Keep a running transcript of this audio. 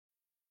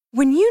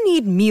When you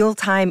need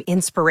mealtime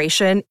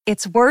inspiration,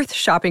 it's worth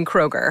shopping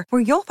Kroger,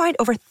 where you'll find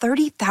over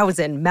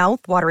 30,000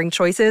 mouth-watering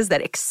choices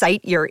that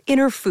excite your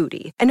inner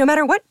foodie. And no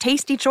matter what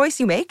tasty choice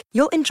you make,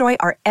 you'll enjoy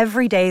our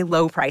everyday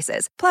low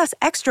prices, plus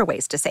extra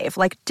ways to save,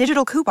 like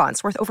digital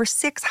coupons worth over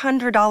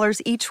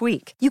 $600 each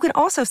week. You can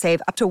also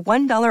save up to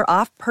 $1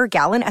 off per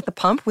gallon at the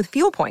pump with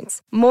fuel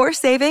points. More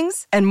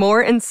savings and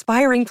more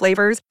inspiring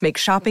flavors make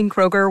shopping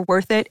Kroger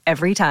worth it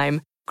every time.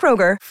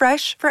 Kroger,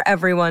 fresh for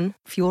everyone.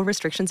 Fuel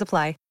restrictions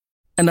apply.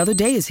 Another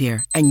day is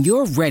here, and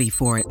you're ready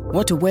for it.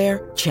 What to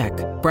wear? Check.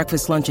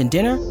 Breakfast, lunch, and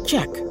dinner?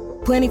 Check.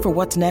 Planning for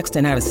what's next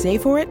and how to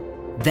save for it?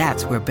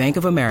 That's where Bank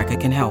of America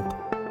can help.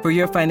 For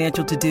your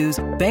financial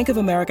to-dos, Bank of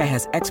America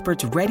has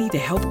experts ready to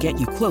help get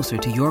you closer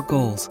to your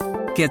goals.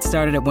 Get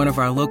started at one of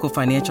our local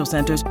financial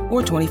centers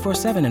or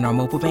 24/7 in our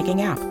mobile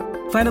banking app.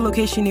 Find a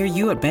location near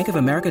you at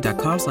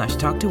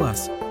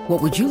bankofamerica.com/talktous.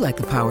 What would you like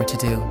the power to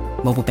do?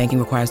 Mobile banking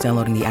requires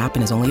downloading the app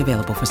and is only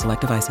available for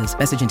select devices.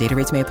 Message and data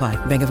rates may apply.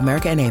 Bank of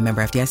America N.A.,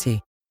 member FDIC.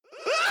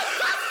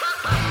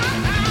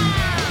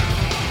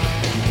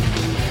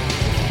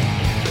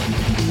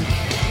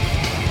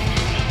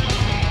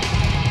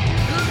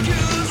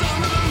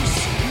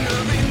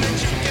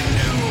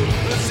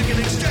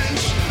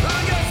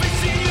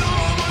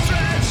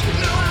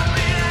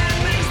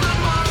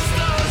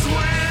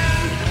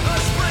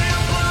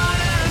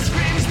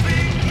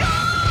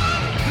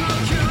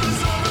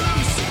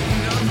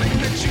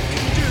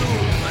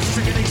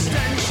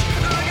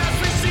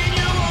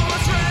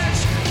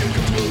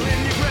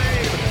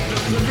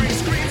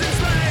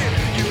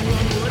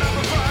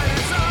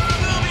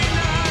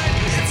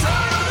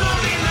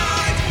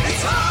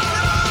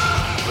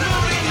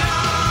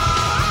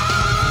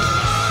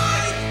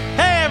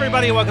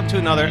 Everybody, welcome to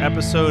another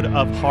episode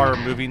of Horror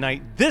Movie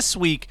Night. This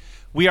week,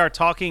 we are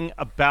talking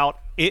about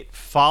It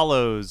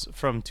Follows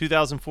from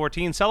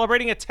 2014,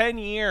 celebrating a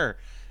 10-year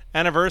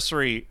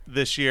anniversary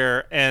this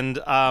year. And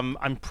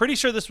I'm pretty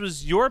sure this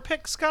was your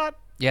pick, Scott?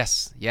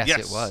 Yes,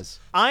 it was.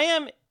 I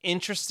am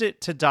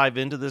interested to dive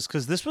into this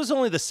because this was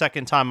only the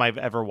second time I've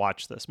ever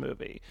watched this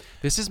movie.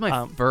 This is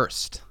my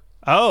first.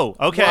 Oh,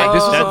 okay.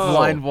 This was a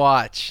blind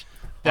watch.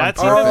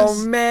 That's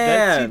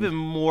even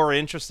more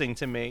interesting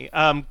to me.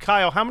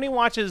 Kyle, how many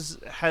watches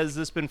has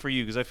this been for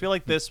you? Because I feel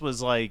like this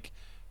was like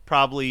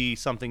probably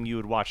something you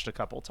had watched a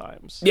couple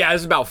times. Yeah,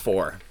 this is about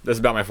 4. This is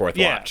about my 4th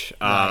watch.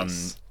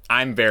 Nice.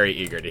 I'm very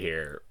eager to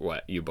hear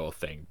what you both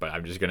think, but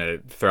I'm just going to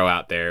throw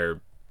out there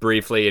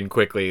briefly and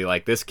quickly,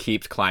 like, this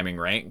keeps climbing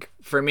rank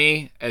for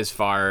me as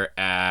far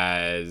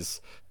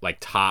as like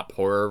top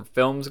horror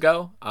films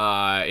go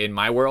in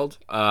my world.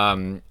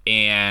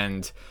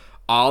 And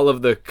all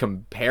of the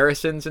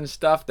comparisons and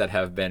stuff that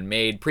have been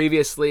made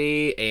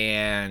previously,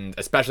 and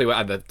especially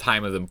at the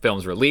time of the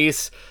film's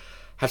release,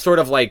 have sort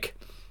of like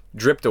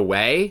dripped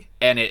away,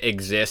 and it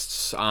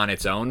exists on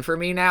its own for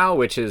me now,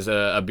 which is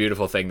a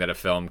beautiful thing that a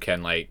film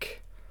can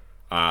like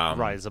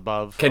rise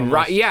above.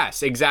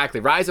 Yes,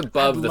 exactly. Rise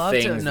above I'd the love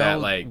things to know that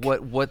like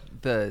what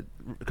the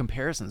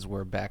comparisons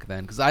were back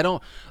then, because I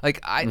don't like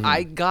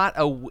I got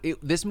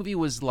this movie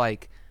was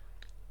like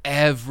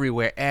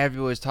everywhere.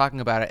 Everyone was talking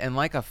about it, and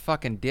like a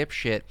fucking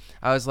dipshit,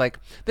 I was like,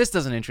 this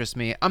doesn't interest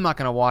me, I'm not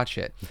gonna watch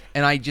it,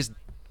 and I just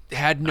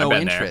had no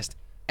interest.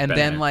 And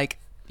then like,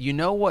 you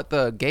know what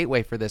the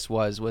gateway for this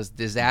was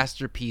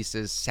Disaster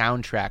Piece's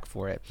soundtrack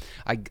for it.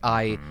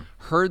 I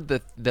heard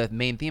the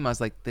main theme. I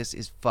was like, this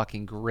is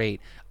fucking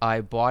great.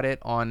 I bought it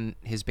on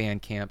his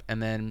Bandcamp,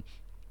 and then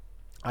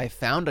I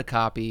found a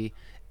copy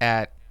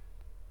at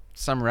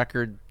some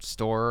record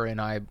store,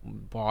 and I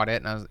bought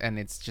it, and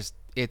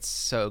it's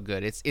so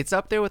good. It's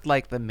up there with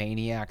like the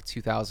Maniac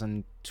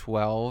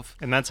 2012,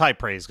 and that's high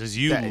praise because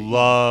you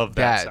love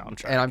that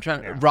soundtrack. And I'm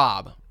trying. Yeah.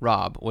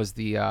 Rob was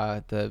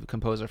the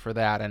composer for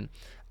that, and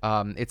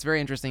it's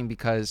very interesting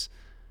because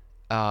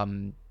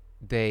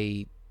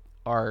they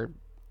are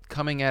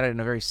coming at it in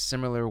a very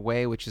similar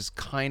way, which is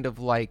kind of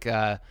like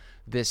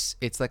this.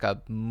 It's like a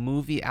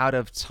movie out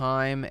of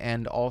time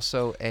and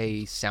also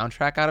a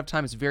soundtrack out of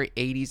time. It's very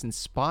 80s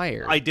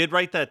inspired. I did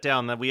write that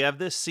down, that we have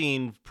this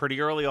scene pretty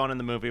early on in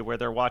the movie where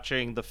they're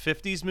watching the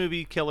 50s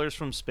movie Killers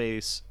from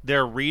Space.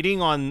 They're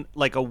reading on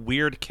like a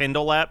weird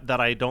Kindle app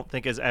that I don't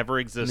think has ever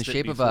existed in the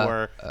shape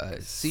before. Of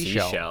a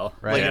seashell,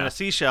 right? Like in a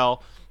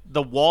seashell.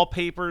 The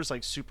wallpaper's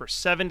like super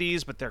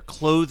 70s, but their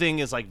clothing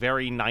is like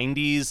very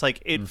 90s.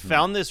 Like it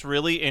found this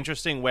really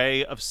interesting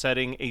way of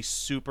setting a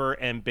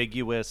super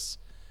ambiguous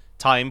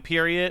time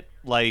period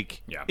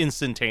like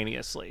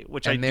instantaneously,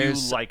 which I do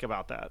like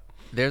about that.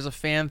 There's a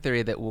fan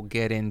theory that we'll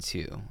get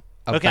into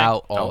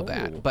about all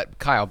that. But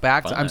Kyle,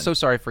 back to, I'm so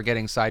sorry for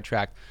getting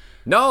sidetracked.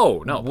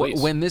 No,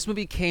 please. When this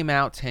movie came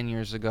out 10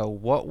 years ago,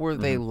 what were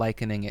they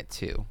likening it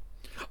to?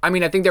 I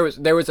mean, I think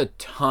there was a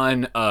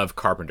ton of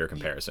Carpenter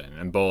comparison,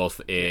 and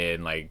both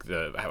in like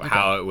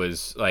how it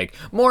was like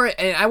more,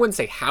 and I wouldn't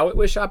say how it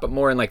was shot, but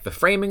more in like the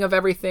framing of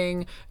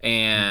everything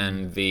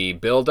and the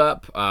build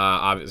up.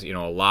 Obviously, a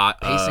lot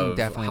pacing of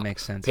definitely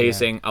makes sense.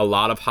 Pacing, a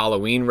lot of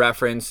Halloween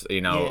reference.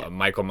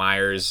 Michael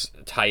Myers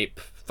type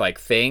like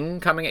thing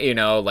coming,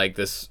 like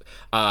this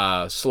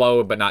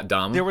slow but not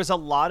dumb. There was a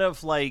lot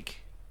of like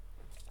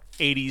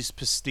 80s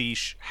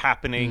pastiche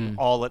happening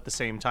all at the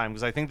same time,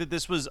 because I think that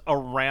this was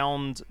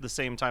around the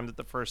same time that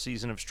the first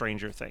season of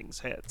Stranger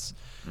Things hits.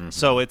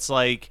 So it's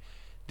like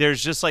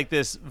there's just like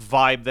this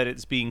vibe that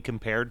it's being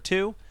compared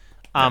to.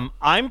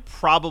 I'm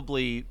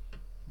probably,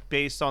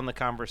 based on the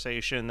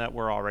conversation that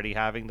we're already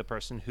having, the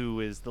person who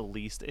is the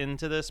least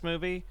into this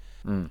movie.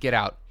 Get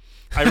out.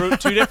 I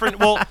wrote two different.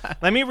 Well,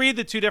 let me read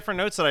the two different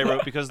notes that I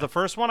wrote, because the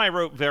first one I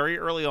wrote very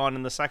early on,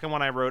 and the second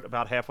one I wrote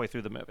about halfway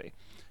through the movie.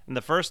 And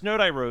the first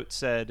note I wrote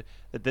said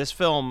that this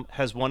film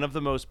has one of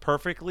the most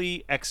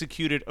perfectly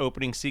executed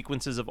opening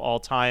sequences of all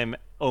time,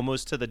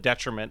 almost to the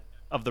detriment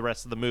of the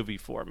rest of the movie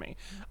for me.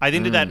 I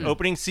think that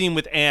opening scene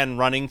with Anne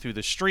running through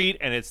the street,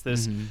 and it's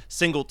this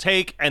single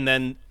take, and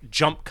then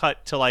jump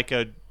cut to like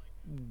a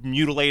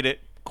mutilated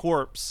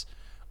corpse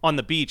on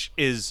the beach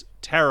is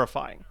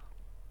terrifying.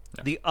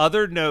 Yeah. The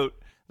other note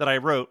that I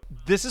wrote,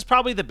 this is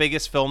probably the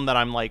biggest film that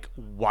I'm like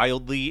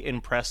wildly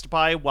impressed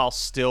by while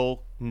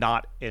still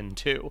not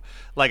into.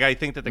 Like, I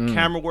think that the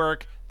camera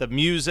work, the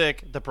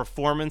music, the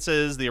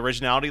performances, the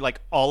originality,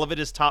 like all of it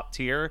is top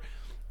tier.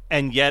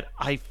 And yet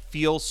I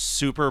feel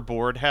super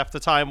bored half the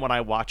time when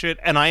I watch it.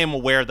 And I am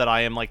aware that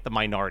I am like the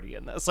minority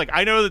in this. Like,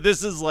 I know that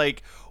this is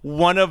like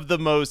one of the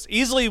most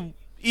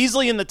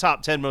easily in the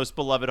top 10 most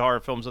beloved horror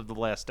films of the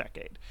last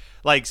decade.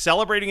 Like,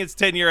 celebrating its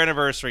 10-year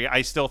anniversary,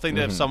 I still think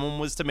that if someone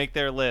was to make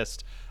their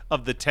list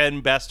of the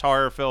 10 best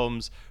horror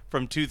films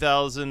from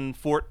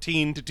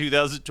 2014 to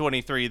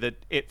 2023, that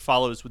It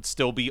Follows would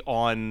still be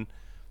on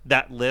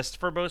that list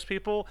for most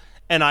people.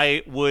 And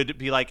I would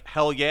be like,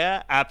 hell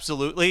yeah,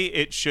 absolutely,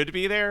 it should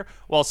be there,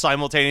 while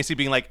simultaneously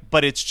being like,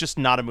 but it's just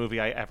not a movie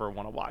I ever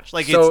want to watch.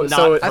 Like, it's not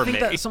for me. I think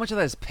that so much of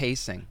that is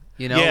pacing.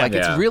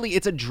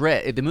 It's a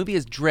dread. The movie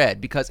is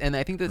dread because, and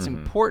I think that's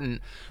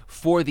important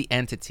for the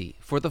entity,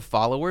 for the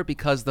follower,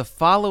 because the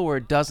follower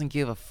doesn't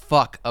give a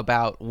fuck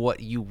about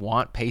what you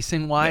want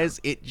pacing wise.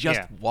 It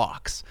just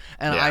walks.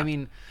 And I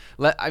mean,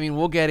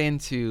 we'll get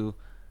into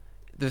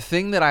the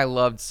thing that I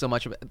loved so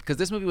much about, because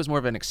this movie was more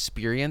of an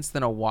experience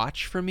than a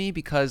watch for me,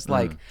 because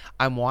like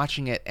I'm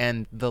watching it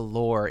and the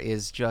lore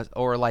is just,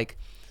 or like,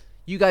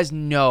 you guys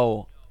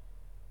know,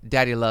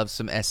 Daddy loves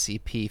some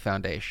SCP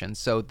Foundation.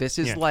 So this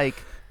is like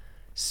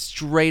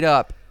straight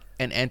up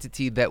an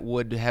entity that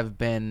would have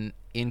been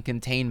in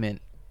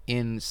containment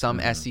in some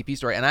SCP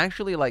story. And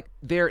actually, like,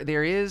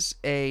 there is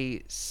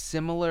a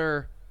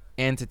similar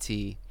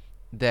entity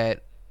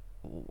that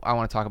I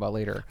want to talk about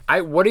later.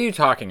 What are you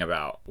talking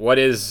about? What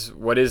is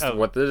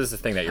the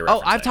thing that you're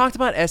referencing? I've talked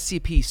about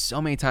SCP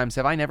so many times.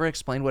 Have I never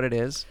explained what it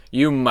is?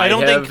 You might. I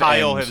don't have, think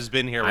Kyle has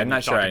been here when I'm we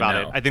not talked sure about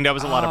it. I think that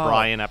was a lot of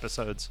Brian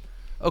episodes.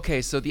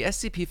 Okay, so the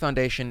SCP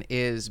Foundation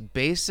is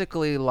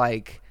basically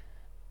like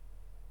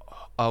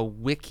a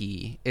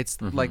wiki.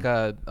 It's like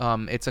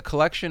it's a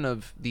collection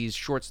of these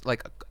shorts,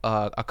 like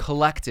a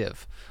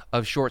collective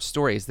of short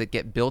stories that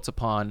get built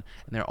upon,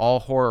 and they're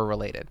all horror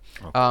related.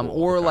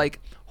 Like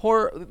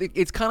horror.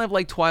 It's kind of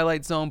like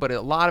Twilight Zone, but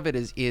a lot of it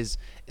is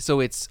so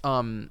it's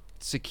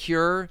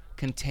secure,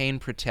 contain,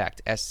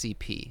 protect,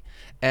 SCP,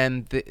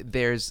 and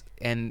there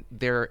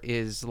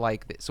is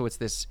like, so it's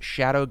this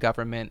shadow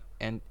government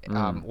and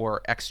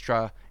or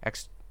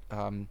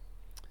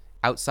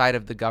outside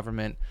of the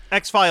government.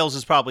 X-Files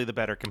is probably the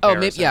better comparison.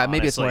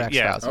 Maybe it's more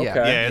X-Files.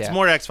 Okay. It's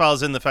more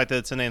X-Files in the fact that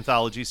it's an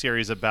anthology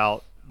series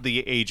about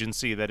the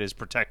agency that is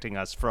protecting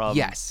us from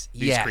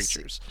these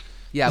creatures.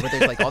 Yeah, but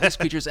there's like all these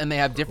creatures, and they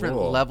have different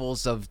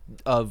levels of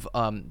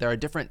there are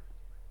different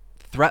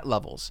threat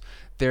levels.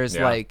 There's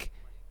like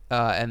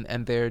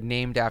and they're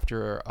named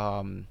after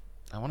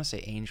I want to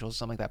say angels,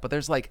 something like that. But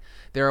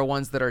there are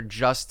ones that are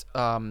just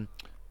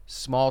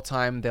small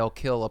time, they'll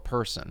kill a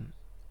person.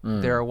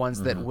 There are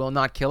ones that will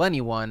not kill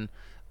anyone.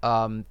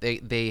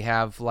 They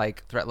have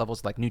like threat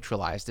levels like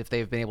neutralized, if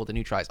they've been able to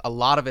neutralize. A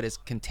lot of it is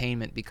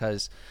containment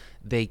because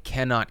they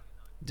cannot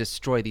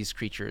destroy these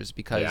creatures,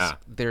 because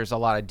there's a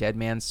lot of dead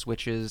man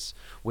switches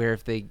where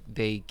if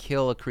they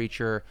kill a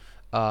creature,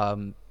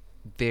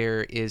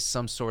 there is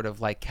some sort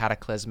of like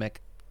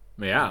cataclysmic,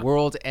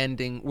 world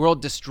ending,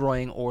 world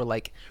destroying, or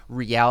like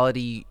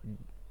reality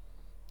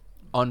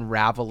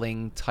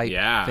unraveling type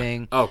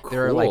thing. Oh, cool.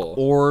 There are like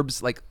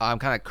orbs, like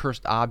kind of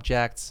cursed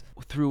objects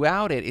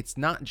throughout it. It's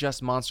not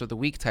just Monster of the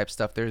Week type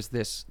stuff. There's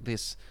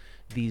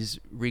these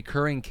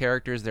recurring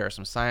characters. There are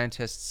some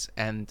scientists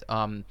and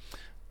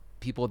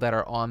people that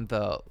are on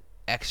the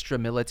extra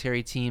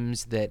military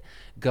teams that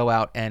go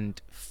out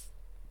and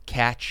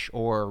catch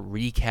or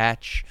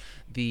recatch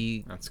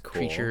the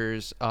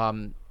creatures.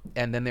 And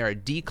then there are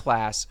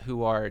D-class,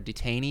 who are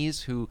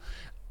detainees, who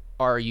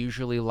are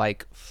usually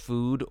like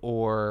food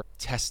or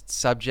test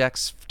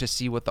subjects to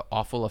see what the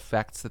awful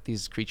effects that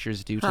these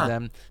creatures do to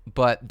them.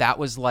 But that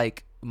was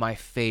like my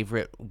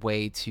favorite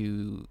way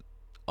to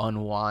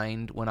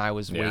unwind when I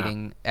was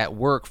waiting at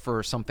work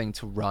for something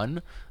to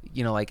run.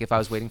 You know, like if I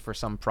was waiting for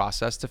some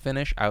process to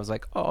finish, I was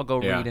like, oh, I'll go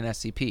read an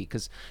SCP,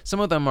 because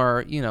some of them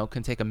are,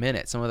 can take a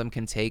minute, some of them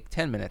can take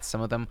 10 minutes, some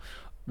of them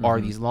are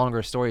these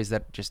longer stories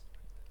that just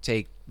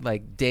take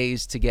like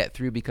days to get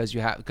through because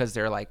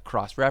they're like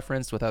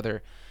cross-referenced with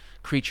other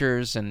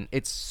creatures, and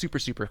it's super,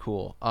 super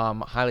cool.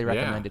 Highly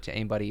recommend it to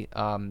anybody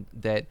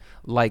that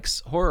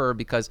likes horror,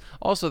 because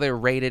also they're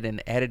rated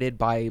and edited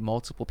by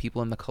multiple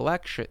people in the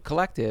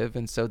collective,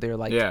 and so they're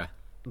like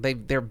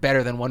they're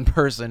better than one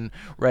person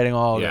writing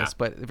all of this,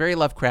 but very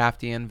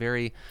Lovecraftian,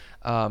 very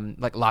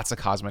like lots of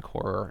cosmic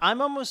horror.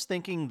 I'm almost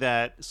thinking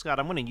that,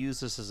 Scott, I'm going to use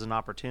this as an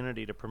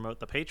opportunity to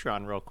promote the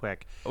Patreon real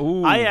quick.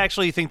 Ooh. I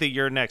actually think that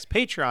your next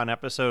Patreon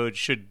episode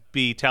should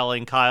be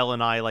telling Kyle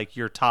and I like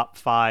your top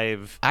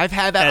 5. I've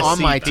had that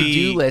on my SCP.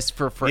 to-do list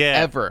for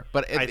forever,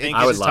 but I think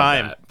I would it's love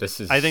time. that. This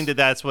is. I think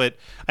that's what.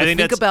 I think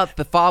think that's about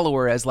the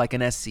follower as like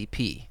an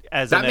SCP.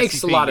 as that an makes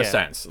SCP, a lot of yeah.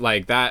 sense.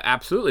 Like that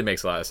absolutely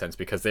makes a lot of sense,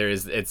 because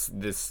it's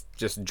this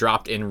just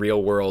dropped in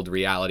real world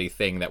reality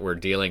thing that we're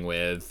dealing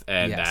with,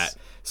 and Yes.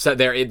 so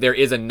there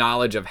is a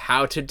knowledge of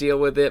how to deal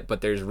with it,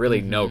 but there's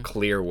really no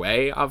clear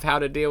way of how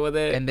to deal with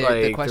it. And the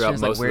like, question throughout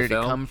is like, most where of did the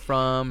it film. come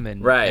from?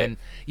 And Right. and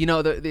you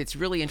know, it's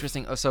really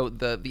interesting. So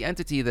the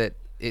entity that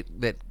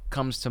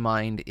comes to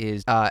mind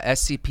is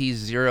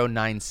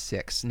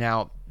SCP-096.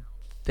 Now,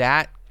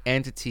 that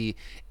entity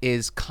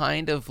is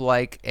kind of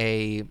like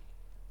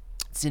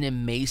it's an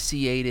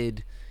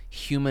emaciated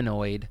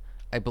humanoid.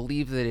 I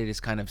believe that it is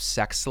kind of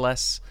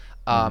sexless,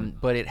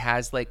 but it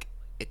has like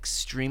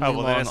extremely Oh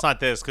well, then long, it's not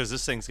this, because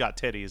this thing's got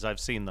titties. I've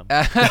seen them.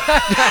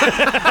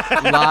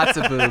 lots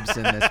of boobs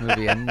in this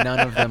movie, and none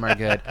of them are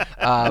good.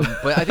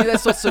 But I think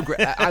that's what's so great.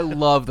 I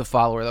love the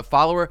follower. The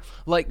follower,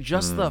 like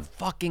just the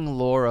fucking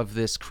lore of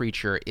this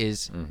creature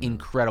is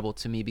incredible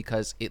to me,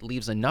 because it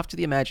leaves enough to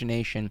the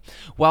imagination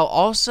while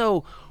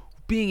also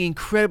being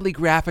incredibly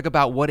graphic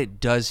about what it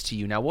does to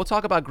you. Now, we'll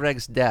talk about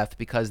Greg's death,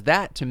 because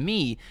that, to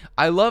me,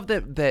 I love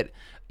that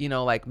you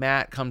know, like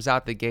Matt comes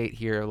out the gate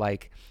here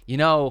like, you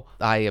know,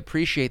 I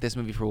appreciate this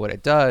movie for what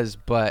it does,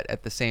 but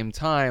at the same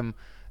time,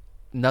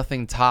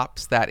 nothing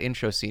tops that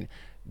intro scene.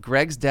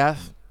 Greg's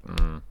death,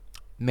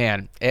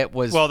 man, it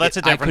was. Well, that's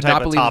a different I could type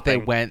not of believe that they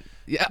topping. went.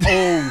 Yeah,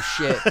 oh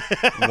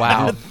shit!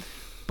 Wow.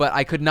 But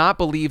I could not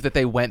believe that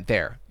they went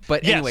there.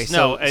 But anyway,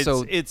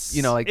 it's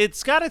you know, like,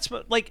 it's got its,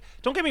 like,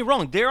 don't get me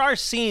wrong, there are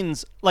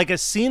scenes, like a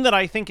scene that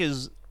I think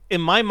is,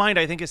 in my mind,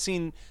 I think a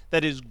scene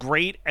that is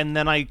great, and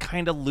then I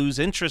kind of lose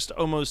interest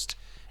almost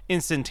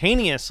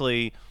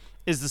instantaneously,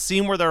 is the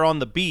scene where they're on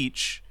the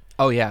beach.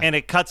 oh yeah, And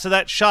it cuts to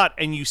that shot,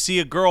 and you see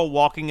a girl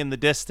walking in the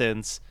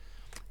distance,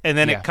 and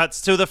then Yeah. it cuts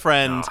to the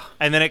friend,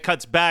 and then it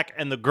cuts back,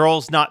 and the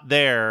girl's not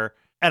there,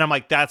 and I'm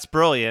like, that's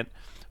brilliant.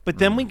 But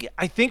then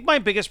I think my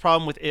biggest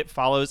problem with It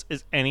Follows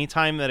is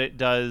anytime that it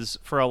does,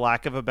 for a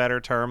lack of a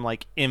better term,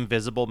 like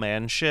Invisible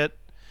Man shit.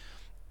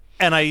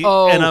 And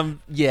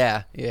I'm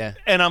yeah.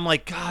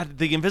 like, God,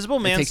 the Invisible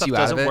Man takes stuff you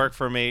out of doesn't it? work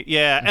for me.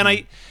 Yeah, and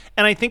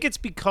I think it's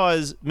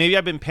because maybe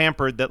I've been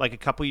pampered that like a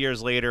couple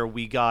years later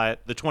we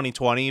got the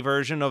 2020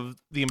 version of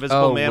the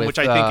Invisible Man, with, which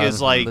I think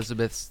is like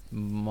Elizabeth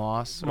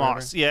Moss. or whatever.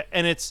 Moss. Yeah,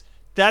 and it's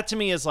that to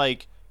me is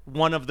like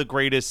one of the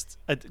greatest,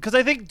 because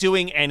I think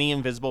doing any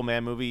Invisible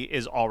Man movie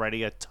is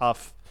already a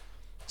tough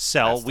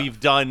sell. We've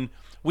done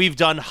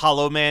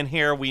Hollow Man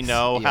here. We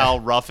know how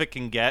rough it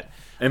can get.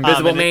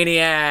 Invisible and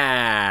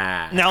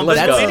Maniac. Now,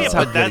 Let's Invisible go. Maniac, That's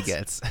how but good it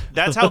gets.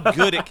 That's how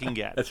good it can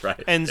get. That's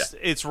right, And yeah.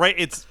 it's right.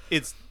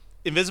 It's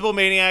Invisible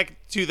Maniac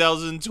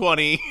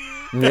 2020.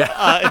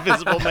 Yeah.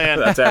 Invisible Man.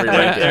 That's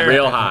everywhere. They're-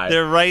 Real high.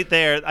 They're right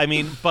there. I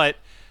mean, but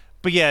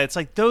yeah, it's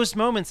like those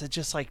moments that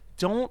just like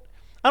don't.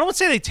 I don't want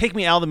to say they take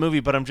me out of the movie,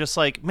 but I'm just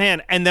like,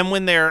 man. And then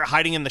when they're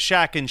hiding in the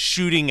shack and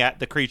shooting at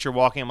the creature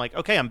walking, I'm like,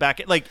 okay, I'm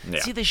back. Like, Yeah.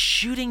 See, the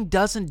shooting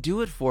doesn't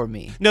do it for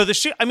me. no, the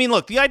shoot. I mean,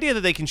 look, the idea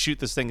that they can shoot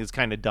this thing is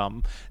kind of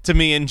dumb to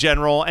me in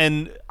general,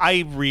 and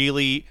I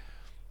really,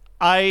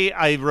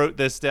 I wrote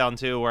this down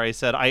too, where I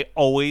said I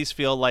always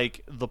feel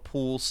like the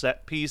pool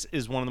set piece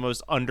is one of the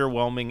most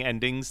underwhelming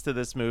endings to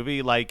this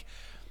movie. Like,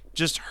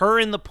 just her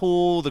in the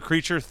pool, the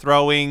creature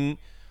throwing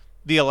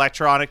the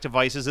electronic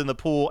devices in the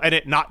pool, and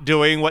it not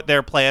doing what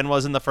their plan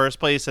was in the first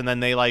place, and then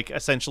they like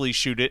essentially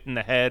shoot it in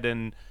the head.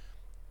 And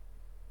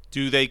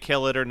do they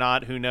kill it or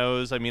not? Who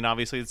knows? I mean,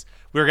 obviously,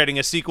 we're getting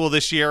a sequel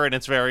this year, and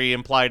it's very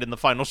implied in the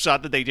final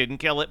shot that they didn't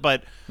kill it.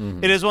 But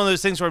it is one of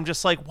those things where I'm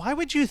just like, why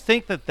would you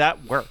think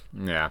that worked?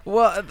 Yeah.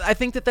 Well, I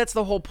think that's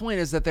the whole point,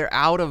 is that they're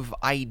out of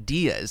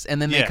ideas,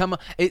 and then they Yeah. come.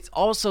 It's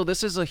also,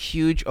 this is a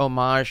huge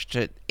homage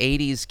to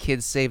 80s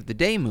Kids Save the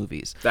Day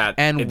movies. That-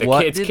 and the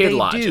what kids' did kid they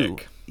logic. do?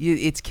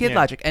 It's kid Yeah.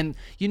 logic, and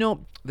you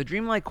know, the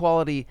dreamlike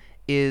quality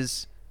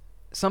is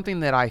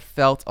something that I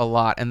felt a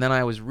lot, and then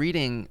I was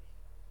reading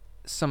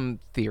some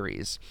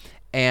theories,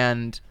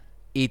 and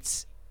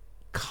it's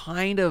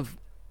kind of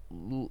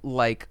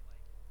like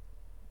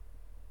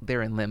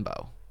they're in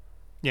limbo.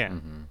 Yeah.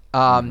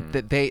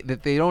 That they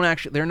don't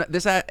actually, they're not,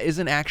 this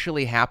isn't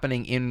actually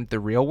happening in the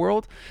real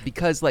world,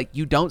 because like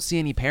you don't see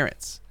any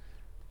parents,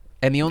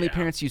 and the only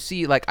parents you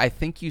see, like, I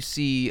think you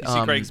see You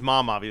see Greg's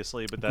mom,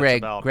 obviously, but that's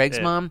about Greg's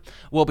it. mom.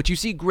 Well, but you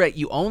see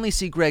you only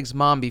see Greg's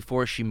mom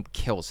before she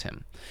kills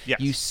him. Yes.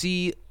 You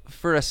see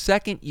for a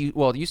second,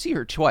 you see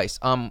her twice.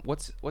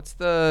 What's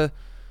the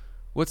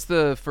What's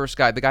the first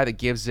guy? The guy that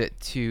gives it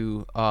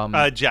to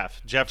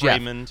Jeff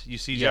Raymond. You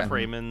see Jeff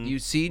Raymond. You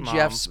see mom.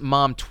 Jeff's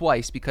mom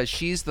twice because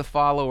she's the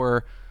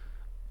follower.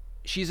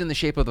 She's in the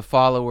shape of the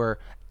follower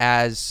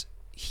as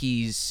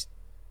he's,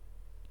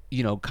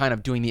 kind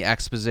of doing the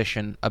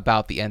exposition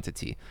about the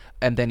entity.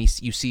 And then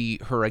you see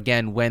her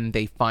again when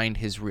they find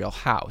his real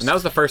house. And that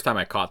was the first time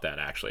I caught that,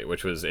 actually,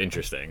 which was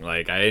interesting.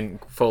 Like, I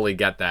didn't fully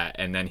get that.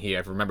 And then I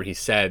remember he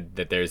said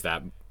that there's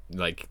that,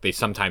 like, they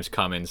sometimes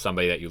come in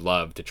somebody that you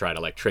love to try to,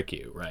 like, trick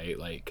you, right?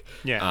 Like,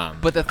 yeah.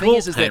 But the thing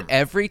is that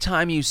every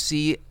time you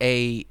see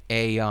a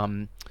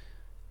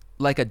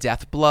like a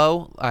death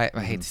blow, I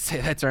hate to say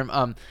that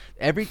term.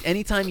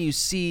 Anytime you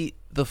see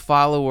the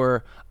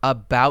follower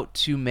about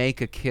to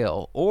make a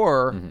kill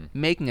or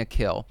making a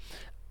kill,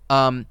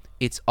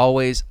 it's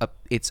always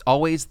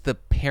the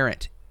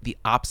parent, the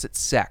opposite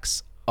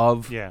sex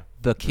of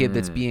the kid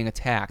that's being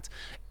attacked.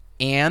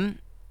 Annie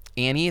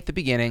at the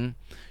beginning,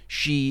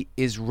 she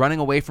is running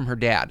away from her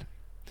dad,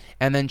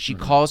 and then she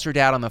calls her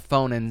dad on the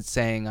phone and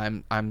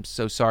saying, "I'm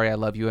so sorry, I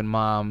love you," and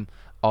mom,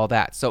 all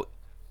that. So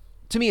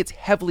to me, it's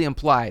heavily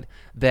implied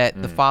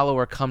that the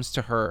follower comes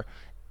to her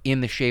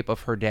in the shape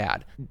of her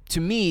dad. To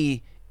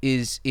me,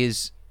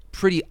 is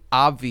pretty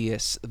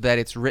obvious that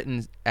it's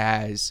written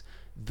as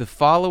the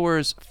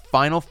follower's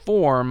final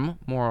form,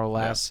 more or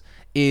less,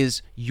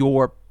 is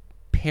your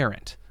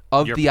parent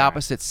of the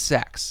opposite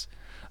sex.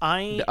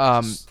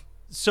 That's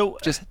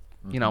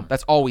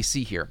all we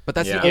see here. But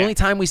that's the only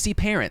time we see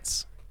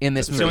parents in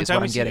this movie. So is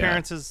what I'm getting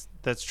parents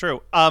that's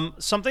true.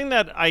 Something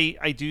that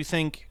I do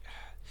think,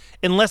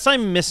 unless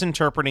I'm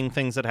misinterpreting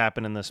things that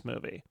happen in this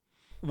movie,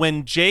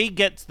 when Jay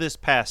gets this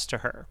passed to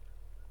her,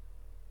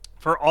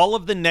 for all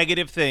of the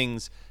negative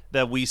things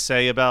that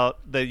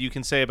you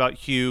can say about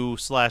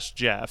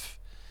Hugh/Jeff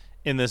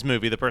in this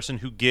movie, the person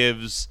who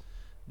gives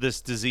this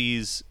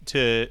disease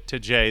to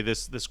Jay,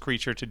 this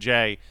creature to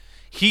Jay,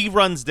 he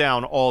runs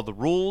down all the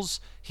rules.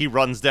 He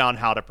runs down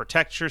how to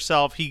protect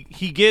yourself.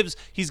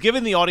 He's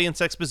given the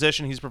audience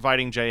exposition. He's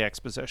providing Jay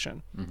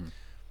exposition.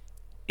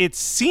 It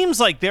seems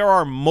like there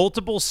are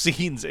multiple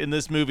scenes in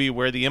this movie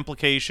where the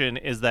implication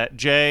is that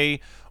Jay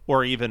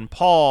or even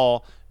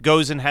Paul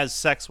goes and has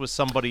sex with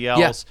somebody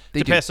else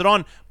to pass it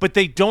on, but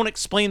they don't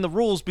explain the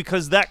rules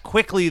because that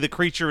quickly the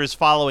creature is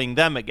following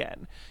them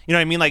again. You know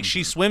what I mean? Like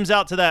she swims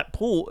out to that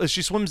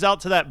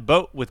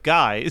boat with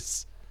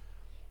guys,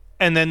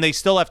 and then they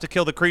still have to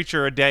kill the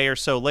creature a day or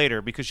so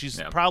later because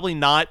she's probably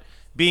not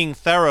being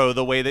thorough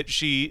the way that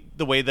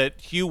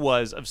Hugh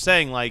was, of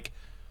saying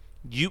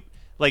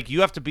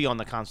you have to be on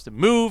the constant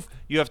move.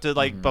 You have to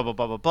blah, blah,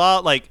 blah, blah, blah.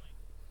 Like,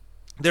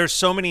 there's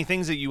so many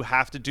things that you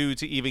have to do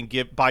to even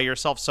buy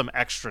yourself some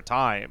extra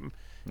time.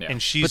 Yeah.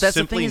 And she's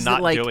simply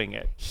not doing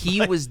it.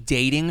 He was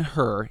dating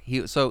her.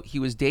 He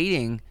was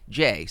dating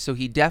Jay. So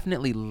he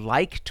definitely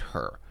liked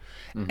her.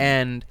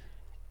 And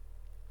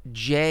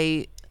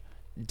Jay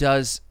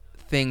does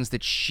things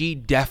that she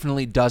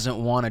definitely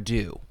doesn't want to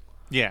do.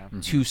 Yeah.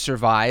 To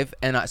survive.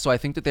 And so I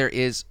think that there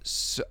is...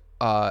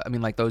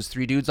 like those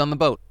three dudes on the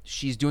boat,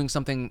 she's doing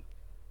something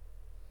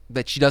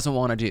that she doesn't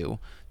want to do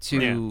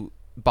to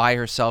buy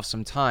herself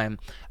some time.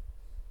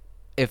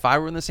 If I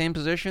were in the same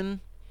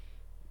position,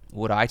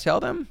 would I tell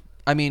them?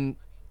 I mean,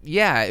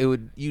 it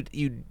would.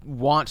 You'd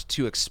want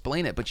to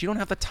explain it, but you don't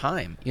have the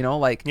time.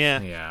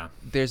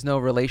 There's no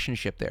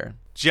relationship there.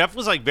 Jeff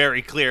was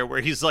very clear where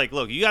he's like,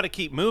 look, you got to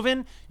keep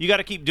moving. You got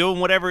to keep doing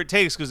whatever it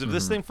takes because if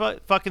this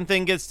fucking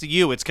thing gets to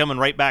you, it's coming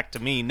right back to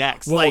me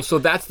next. Well, so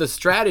that's the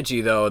strategy,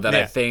 though, that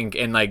I think,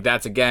 and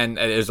that's, again,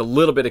 there's a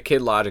little bit of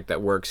kid logic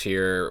that works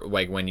here,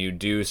 like when you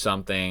do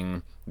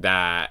something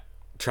that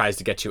tries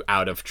to get you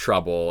out of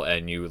trouble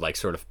and you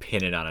sort of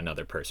pin it on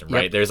another person,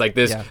 right? There's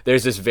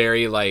there's this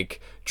very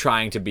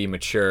trying to be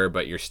mature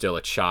but you're still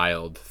a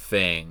child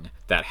thing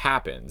that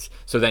happens.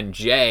 So then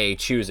Jay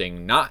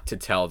choosing not to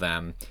tell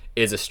them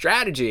is a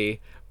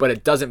strategy, but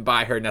it doesn't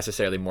buy her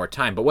necessarily more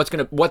time. But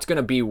what's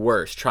gonna be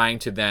worse, trying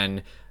to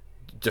then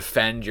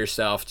defend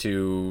yourself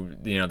to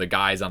the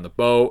guys on the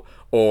boat,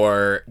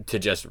 or to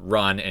just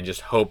run and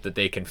just hope that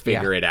they can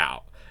figure it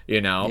out?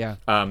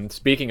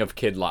 Speaking of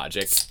kid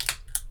logic,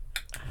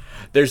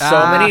 there's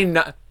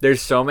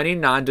so many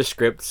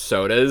nondescript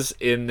sodas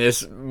in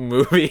this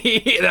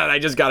movie that I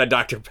just got a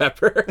Dr.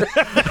 Pepper.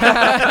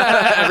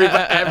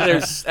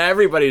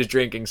 Everybody's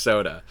drinking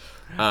soda.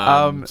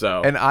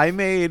 And I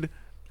made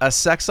a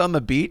Sex on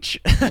the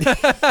Beach.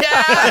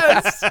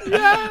 Yes!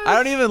 I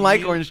don't even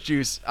like orange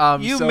juice.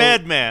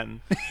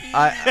 Madman.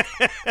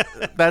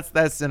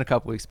 That's in a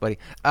couple weeks, buddy.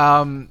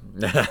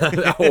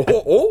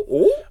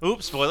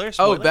 Oops, spoiler.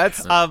 Oh,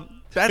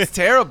 that's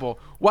terrible.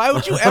 Why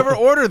would you ever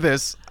order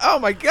this? Oh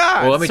my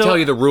god! Well, let me tell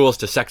you the rules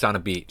to Sex on a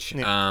Beach.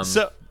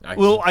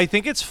 I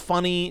think it's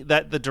funny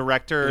that the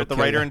writer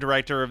and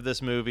director of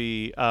this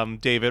movie,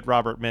 David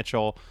Robert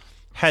Mitchell,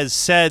 has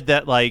said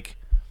that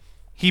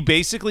he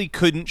basically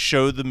couldn't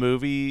show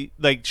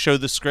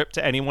the script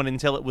to anyone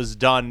until it was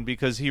done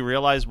because he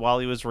realized while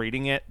he was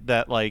reading it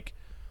that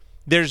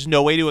there's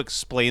no way to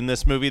explain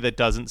this movie that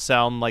doesn't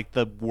sound like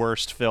the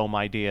worst film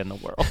idea in the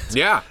world.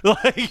 Yeah.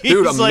 Like, Dude,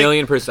 he's a like-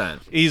 million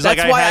percent. He's That's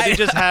like, why I had I- to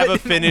just have I a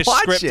didn't finished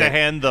watch script to it.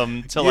 hand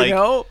them to You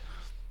know,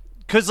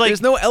 because like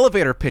there's no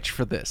elevator pitch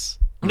for this.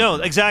 no,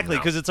 exactly,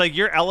 because it's like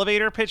your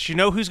elevator pitch. You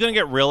know who's going to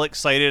get real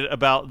excited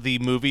about the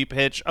movie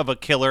pitch of a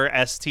killer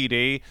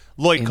STD?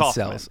 Lloyd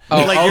Kaufman. Incels.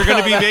 Oh, like you're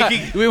going to be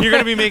making you're going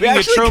to be making a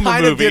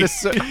Troma movie.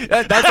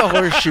 That's a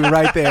horseshoe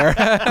right there.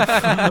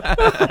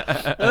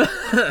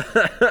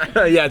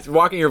 Yeah,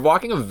 you're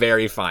walking a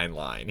very fine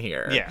line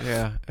here.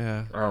 Yeah.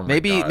 Yeah. Oh my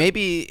maybe God.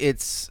 maybe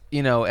it's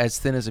as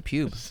thin as a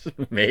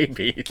pube.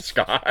 Maybe,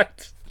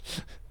 Scott.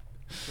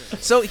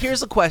 So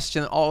here's a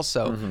question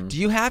also. Mm-hmm. Do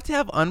you have to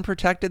have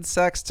unprotected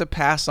sex to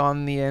pass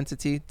on the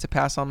entity, to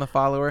pass on the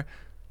follower?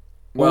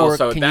 Well, or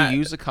so can that- you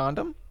use a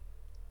condom?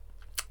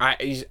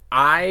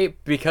 I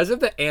because of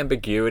the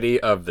ambiguity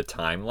of the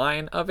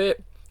timeline of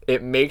it,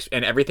 it makes,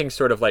 and everything's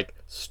sort of like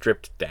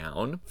stripped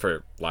down,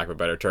 for lack of a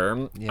better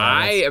term. Yeah,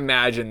 I that's-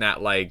 imagine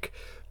that like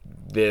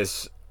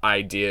this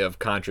idea of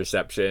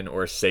contraception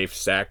or safe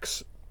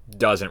sex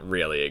doesn't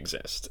really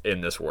exist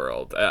in this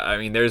world. I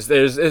mean, there's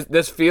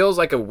this feels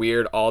like a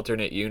weird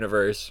alternate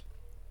universe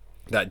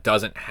that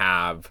doesn't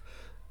have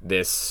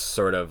this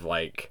sort of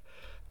like,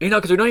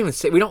 because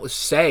we don't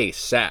say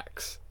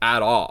sex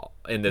at all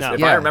in this. No. If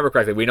Yeah. I remember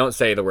correctly, we don't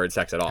say the word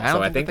sex at all. I don't So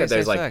I think think that that they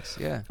there's say like, sex,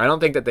 yeah. I don't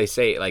think that they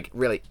say like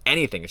really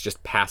anything. It's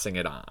just passing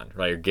it on,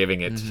 right? You're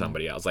giving it to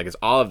somebody else. Like it's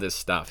all of this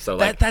stuff. So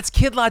like That's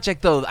kid logic,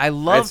 though. I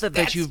love that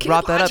that's you kid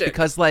brought that up logic.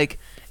 because, like,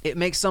 it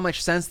makes so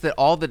much sense that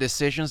all the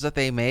decisions that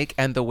they make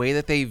and the way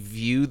that they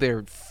view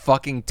their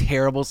fucking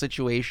terrible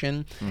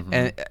situation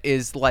and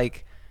is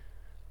like,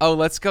 oh,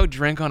 let's go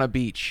drink on a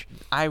beach.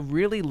 I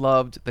really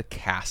loved the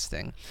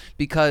casting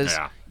because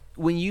Yeah.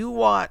 when you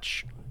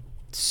watch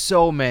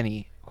so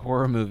many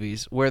horror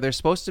movies where they're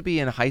supposed to be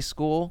in high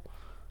school,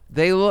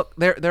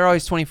 they're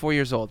always 24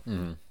 years old.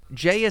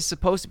 Jay is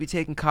supposed to be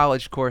taking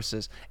college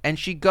courses, and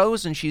she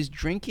goes and she's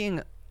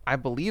drinking, I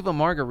believe, a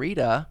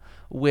margarita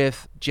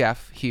with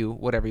Jeff, Hugh,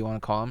 whatever you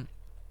want to call him.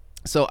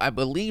 So I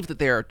believe that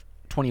they're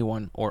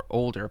 21 or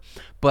older,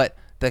 but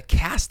the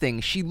casting,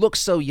 she looks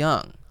so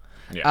young.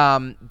 Yeah.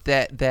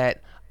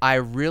 That I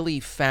really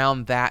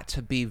found that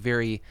to be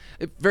very,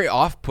 very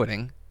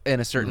off-putting in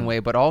a certain way,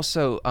 but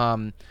also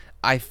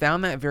I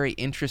found that very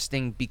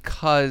interesting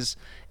because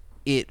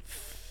it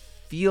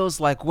feels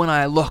like when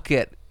I look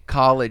at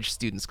college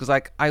students, because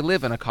like I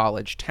live in a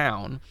college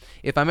town,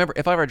 if I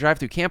ever drive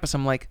through campus,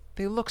 I'm like,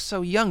 they look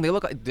so young. They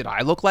look like, did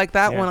I look like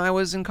that when I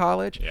was in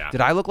college? Yeah.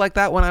 Did I look like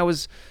that when I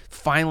was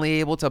finally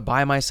able to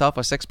buy myself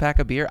a 6-pack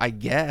of beer? I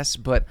guess,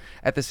 but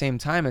at the same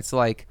time, it's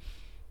like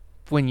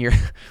when you're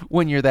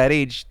that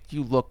age,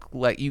 you look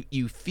like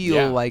you feel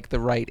Yeah. like the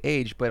right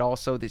age, but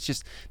also it's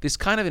just this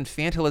kind of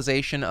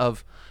infantilization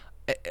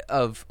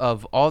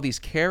of all these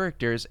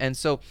characters, and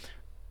so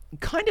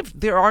kind of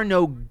there are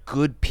no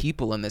good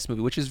people in this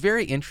movie, which is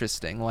very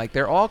interesting. Like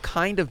they're all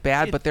kind of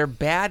bad, but they're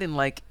bad in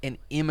like an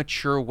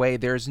immature way.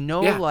 There's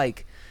no Yeah.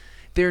 like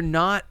they're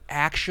not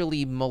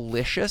actually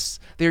malicious.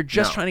 They're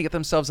just No. trying to get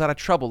themselves out of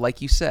trouble,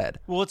 like you said.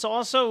 Well, it's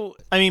also,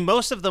 I mean,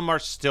 most of them are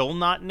still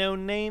not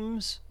known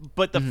names,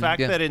 but the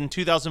fact yeah. that in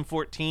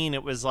 2014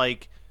 it was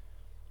like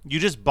you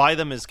just buy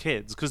them as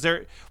kids because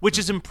which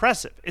is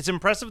impressive. It's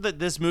impressive that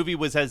this movie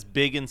was as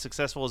big and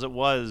successful as it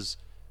was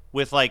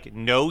with like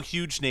no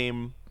huge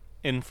name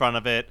in front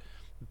of it,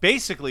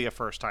 basically a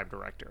first-time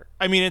director.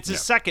 I mean, it's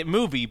his second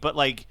movie, but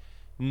like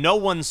no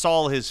one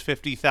saw his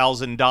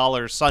 $50,000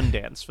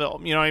 Sundance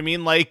film. You know what I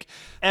mean? Like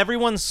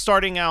everyone's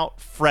starting out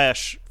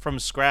fresh from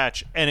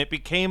scratch, and it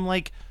became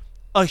like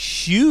a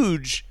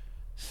huge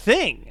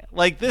thing.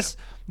 Like this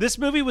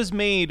movie was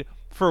made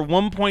for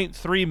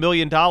 $1.3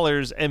 million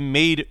and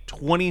made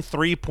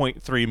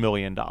 $23.3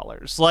 million.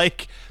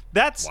 Like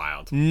that's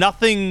Wild.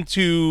 nothing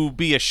to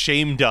be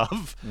ashamed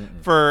of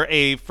for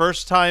a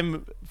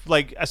first-time,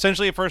 like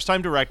essentially a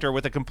first-time director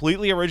with a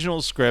completely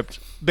original script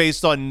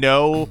based on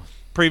no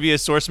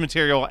previous source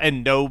material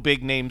and no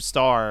big name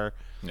star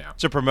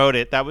to promote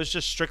it. That was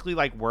just strictly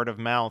like word of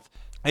mouth.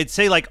 I'd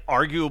say like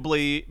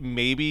arguably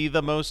maybe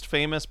the most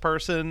famous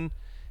person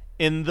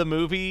in the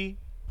movie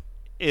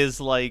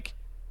is like,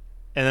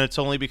 and it's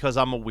only because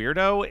I'm a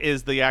weirdo,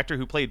 is the actor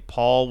who played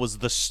Paul was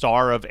the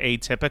star of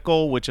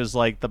Atypical, which is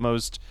like the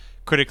most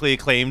critically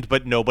acclaimed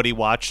but nobody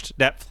watched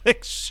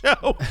Netflix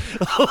show.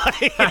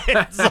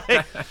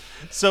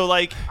 So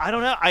like I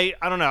don't know. I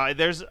don't know.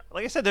 There's,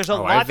 like I said, there's a I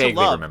lot to vaguely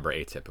love. remember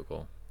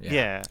Atypical.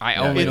 Yeah. I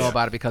only know it's-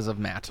 about it because of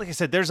Matt. Like I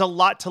said, there's a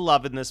lot to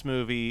love in this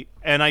movie,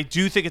 and I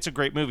do think it's a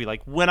great movie.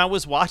 Like when I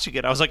was watching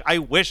it, I was like, I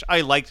wish I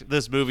liked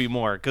this movie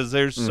more because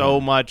there's so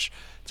much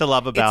to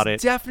love about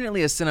It's it.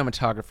 definitely a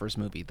cinematographer's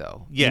movie,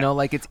 though. Yeah. You know,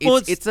 like it's Well,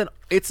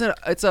 it's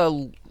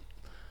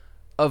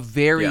a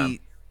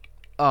very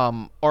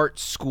art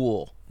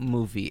school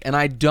movie, and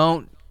I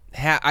don't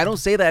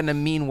say that in a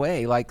mean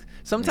way. Like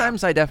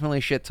sometimes I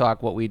definitely shit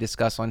talk what we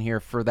discuss on here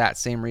for that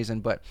same reason,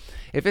 but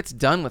if it's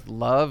done with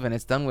love and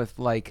it's done with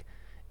like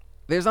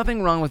there's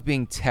nothing wrong with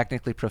being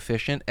technically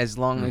proficient as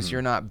long as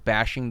you're not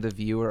bashing the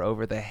viewer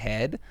over the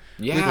head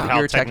Yeah. with How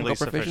your technically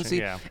technical proficiency.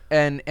 sufficient,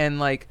 yeah. And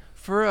like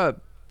for a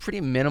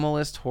pretty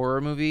minimalist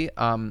horror movie,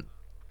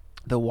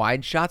 the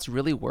wide shots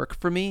really work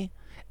for me.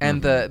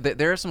 And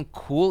there are some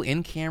cool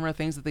in-camera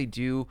things that they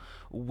do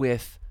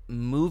with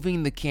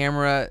moving the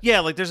camera. Yeah,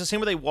 like there's a scene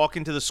where they walk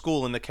into the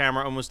school and the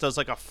camera almost does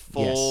like a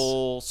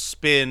full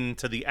spin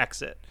to the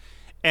exit.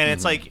 And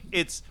it's like,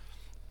 it's,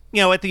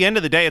 at the end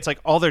of the day, it's like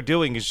all they're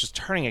doing is just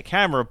turning a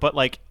camera, but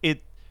like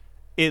it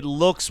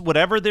looks,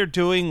 whatever they're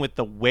doing with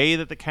the way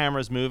that the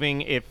camera's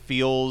moving, it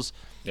feels.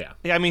 Yeah.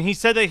 I mean, he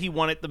said that he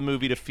wanted the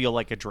movie to feel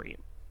like a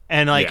dream.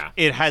 And like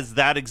it has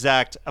that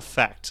exact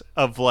effect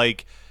of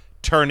like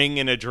turning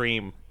in a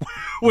dream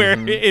where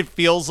it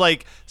feels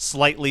like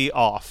slightly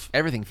off.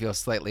 Everything feels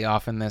slightly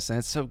off in this, and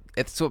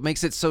it's what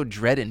makes it so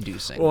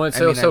dread-inducing. Well, it's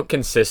so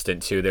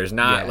consistent too. There's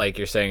not like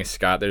you're saying,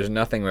 Scott. There's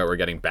nothing that we're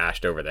getting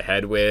bashed over the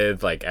head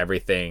with. Like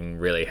everything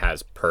really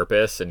has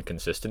purpose and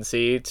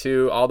consistency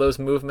to all those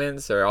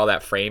movements or all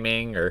that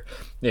framing, or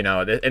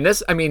and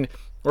this. I mean,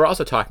 we're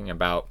also talking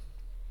about.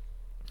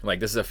 Like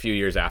this is a few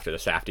years after the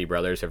Safdie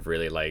brothers have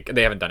really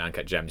they haven't done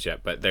Uncut Gems yet,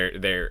 but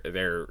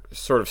they're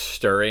sort of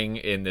stirring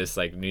in this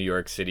like New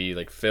York City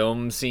like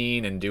film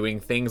scene and doing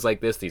things like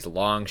this, these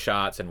long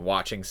shots and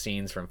watching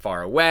scenes from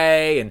far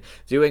away and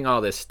doing all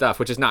this stuff,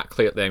 which is not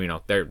clear.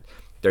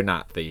 They're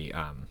not the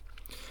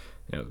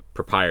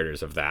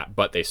proprietors of that,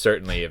 but they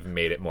certainly have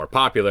made it more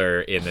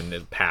popular in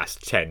the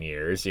past 10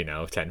 years,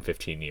 10,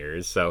 15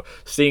 years. So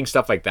seeing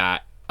stuff like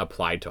that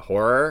applied to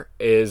horror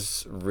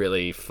is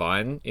really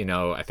fun.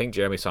 I think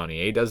Jeremy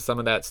Saulnier does some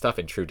of that stuff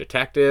in True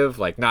Detective,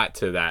 like not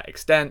to that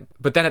extent,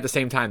 but then at the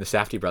same time the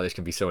Safdie brothers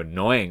can be so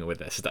annoying with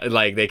this,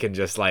 like they can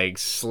just like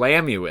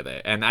slam you with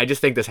it, and I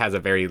just think this has a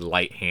very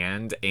light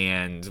hand,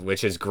 and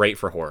which is great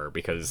for horror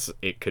because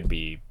it could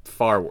be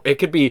far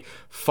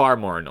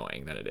more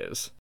annoying than it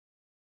is.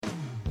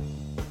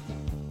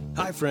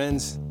 Hi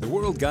friends, the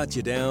world got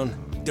you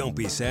down. Don't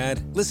be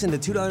sad. Listen to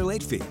 $2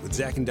 Late Fee with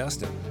Zach and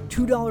Dustin.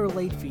 $2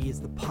 Late Fee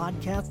is the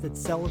podcast that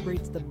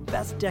celebrates the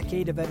best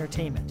decade of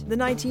entertainment, the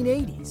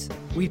 1980s.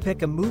 We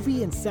pick a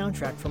movie and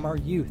soundtrack from our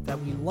youth that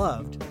we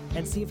loved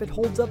and see if it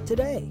holds up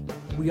today.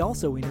 We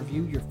also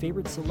interview your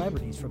favorite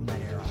celebrities from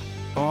that era.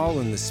 All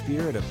in the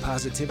spirit of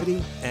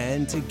positivity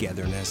and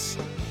togetherness.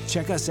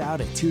 Check us out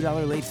at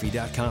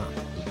 $2latefee.com.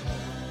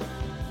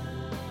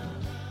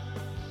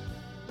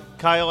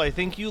 Kyle, I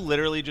think you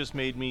literally just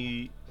made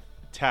me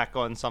tack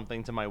on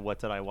something to my what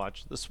did I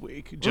watch this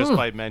week just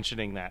by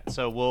mentioning that.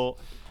 So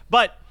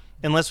but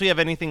unless we have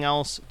anything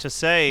else to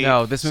say.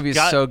 No, this movie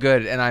is so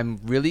good, and I'm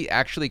really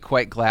actually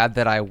quite glad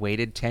that I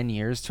waited 10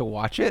 years to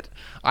watch it.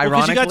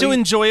 Ironically, because you got to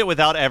enjoy it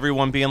without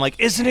everyone being like,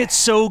 isn't it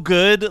so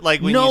good?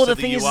 Like when you said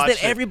the thing is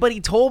that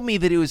everybody told me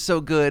that it was so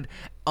good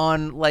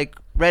on like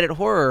Reddit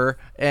Horror,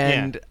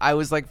 and I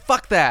was like,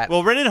 fuck that.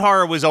 Well, Reddit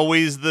Horror was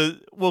always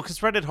because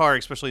Reddit Horror,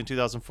 especially in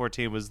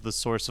 2014, was the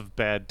source of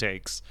bad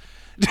takes.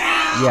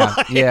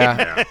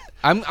 Yeah.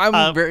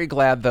 I'm very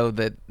glad though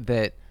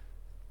that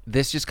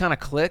this just kind of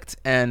clicked,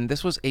 and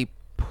this was a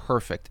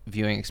perfect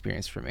viewing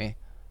experience for me.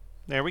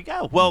 There we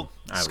go. Well,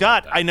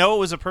 Scott, I know it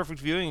was a perfect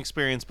viewing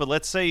experience, but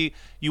let's say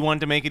you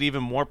wanted to make it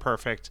even more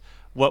perfect.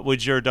 What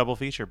would your double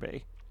feature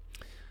be?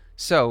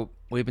 So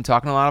we've been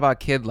talking a lot about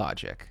Kid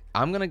Logic.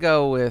 I'm gonna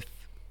go with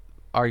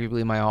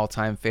arguably my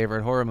all-time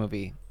favorite horror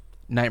movie,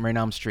 Nightmare on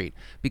Elm Street,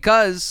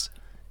 because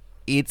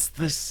it's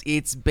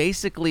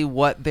basically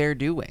what they're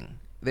doing.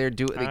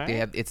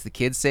 It's the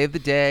kids save the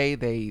day.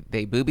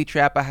 They booby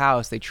trap a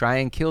house. They try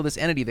and kill this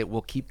entity that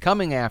will keep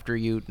coming after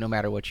you no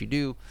matter what you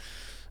do.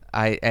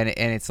 And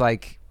it's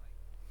like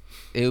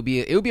it would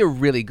be a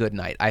really good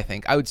night. I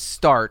think I would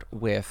start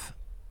with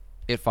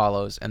It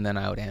Follows, and then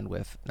I would end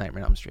with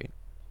Nightmare on Elm Street.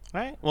 All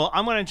right. Well,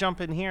 I'm going to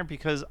jump in here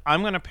because I'm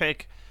going to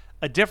pick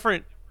a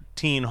different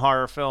teen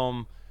horror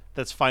film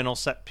that's final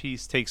set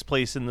piece takes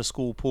place in the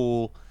school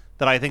pool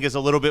that I think is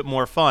a little bit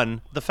more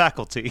fun, The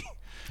Faculty.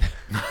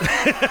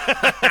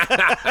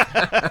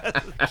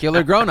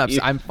 Killer Grown-Ups.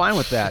 I'm fine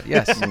with that.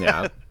 Yes.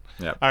 Yeah.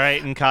 All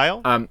right, and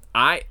Kyle?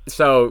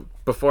 So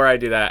before I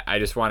do that, I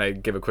just want to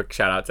give a quick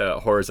shout out to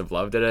Horrors of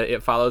Love did a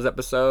It Follows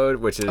episode,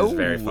 which is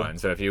very fun.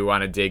 So if you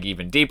want to dig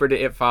even deeper to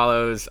It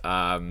Follows,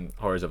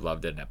 Horrors of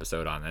Love did an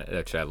episode on it,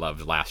 which I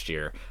loved last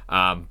year.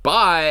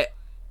 But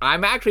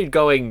I'm actually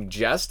going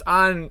just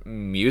on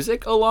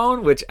music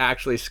alone, which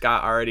actually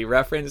Scott already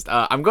referenced.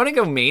 I'm going to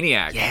go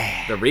Maniac,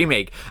 the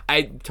remake.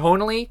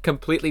 Tonally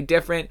completely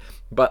different,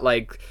 but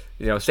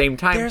same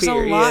time There's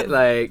period. A lot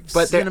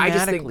but cinematically I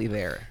just think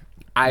there.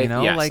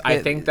 I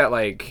think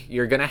that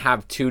you're gonna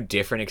have two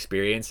different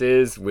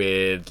experiences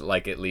with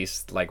at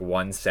least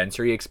one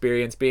sensory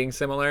experience being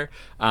similar.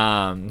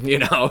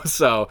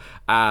 So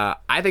I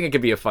think it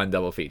could be a fun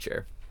double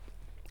feature.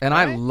 And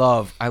I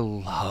love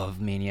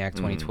Maniac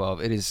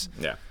 2012. It is.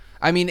 Yeah.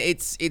 I mean,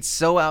 it's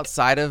so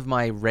outside of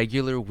my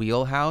regular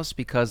wheelhouse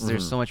because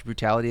there's so much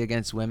brutality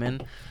against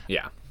women.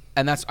 Yeah.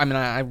 And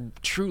I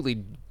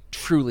truly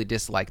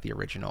dislike the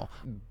original.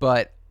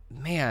 But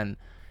man,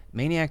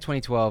 Maniac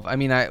 2012. I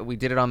mean, we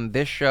did it on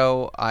this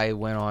show. I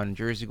went on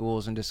Jersey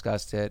Ghouls and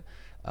discussed it.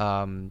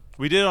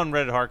 We did it on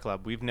Reddit Heart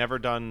Club. We've never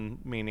done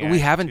Maniac. We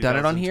haven't done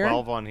it on here?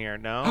 2012 on here.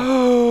 No.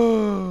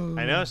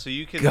 I know. So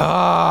you can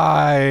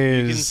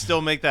Guys,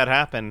 still make that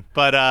happen.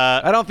 But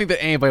I don't think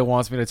that anybody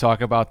wants me to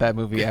talk about that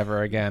movie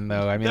ever again,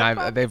 though. I mean,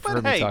 they've but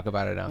heard hey, me talk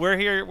about it enough. We're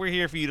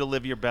here for you to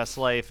live your best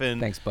life. And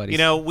Thanks, buddies. You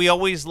know, we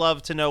always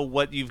love to know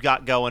what you've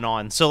got going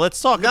on. So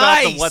let's talk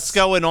about the What's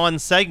Going On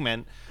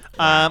segment.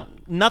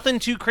 Nothing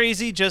too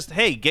crazy. Just,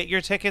 hey, get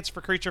your tickets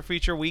for Creature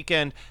Feature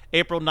Weekend,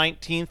 April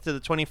 19th to the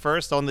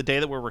 21st. On the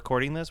day that we're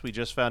recording this, we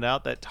just found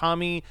out that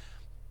Tommy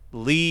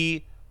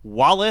Lee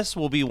Wallace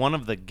will be one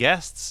of the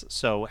guests.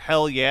 So,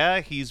 hell yeah,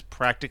 he's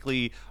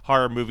practically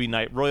horror movie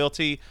night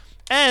royalty.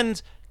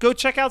 And go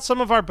check out some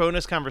of our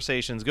bonus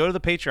conversations. Go to the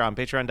Patreon,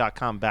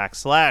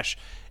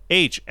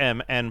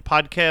 patreon.com/HMN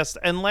podcast.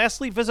 And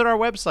lastly, visit our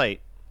website,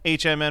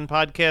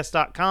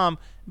 hmnpodcast.com.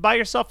 Buy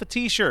yourself a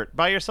t-shirt,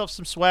 buy yourself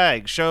some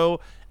swag, show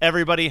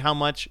everybody how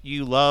much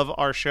you love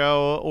our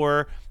show,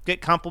 or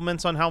get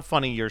compliments on how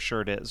funny your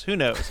shirt is. Who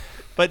knows?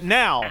 But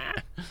now,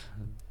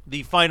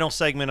 the final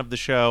segment of the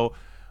show.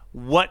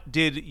 What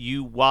did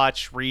you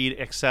watch, read,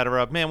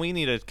 etc.? Man, we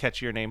need to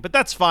catch your name, but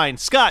that's fine.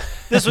 Scott,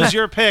 this was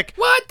your pick.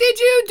 What did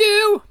you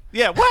do?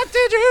 Yeah, what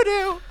did you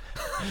do?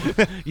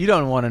 You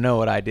don't want to know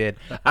what I did.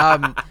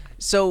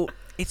 So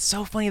it's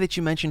so funny that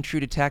you mentioned True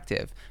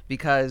Detective,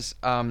 because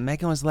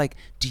Megan was like,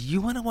 do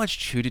you want to watch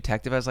True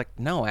Detective? I was like,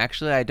 no,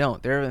 actually I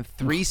don't. There have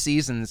been 3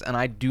 seasons, and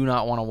I do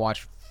not want to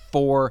watch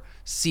 4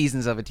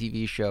 seasons of a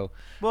TV show.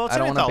 Well, it's I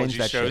an don't wanna binge anthology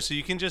that show, shit. so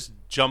you can just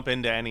jump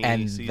into any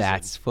And season.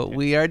 that's what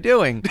we are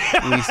doing.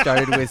 We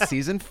started with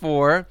season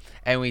 4,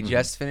 and we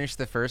just finished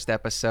the first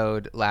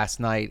episode last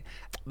night.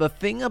 The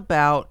thing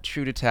about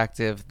True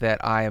Detective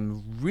that I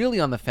am really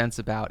on the fence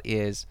about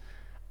is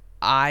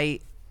the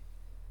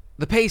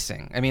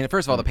pacing. I mean,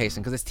 first of all, the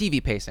pacing, because it's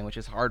TV pacing, which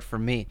is hard for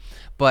me.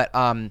 But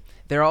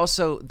they're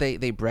also they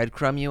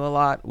breadcrumb you a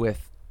lot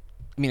with.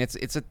 I mean,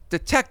 it's a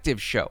detective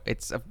show.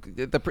 It's a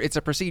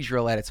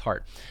procedural at its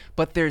heart,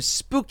 but there's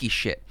spooky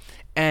shit,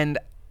 and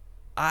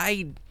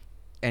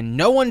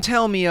no one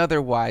tell me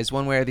otherwise,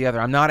 one way or the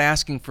other. I'm not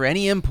asking for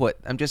any input.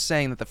 I'm just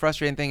saying that the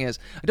frustrating thing is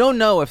I don't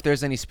know if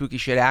there's any spooky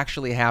shit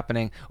actually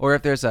happening, or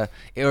if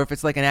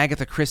it's like an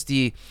Agatha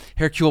Christie,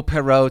 Hercule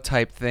Poirot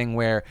type thing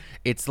where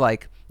it's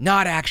like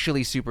not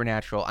actually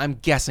supernatural. I'm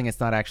guessing it's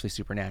not actually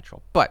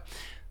supernatural, but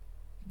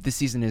this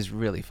season is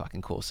really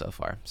fucking cool so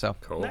far. So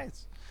Cool.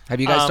 Nice. Have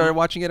you guys started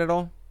watching it at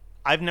all?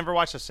 I've never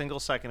watched a single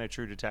second of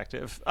True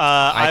Detective.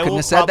 I couldn't will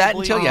have said that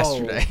probably- until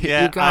yesterday.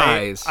 Yeah, You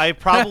guys. I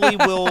probably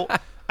will.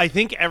 I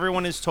think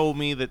everyone has told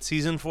me that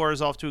season 4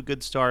 is off to a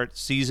good start.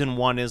 Season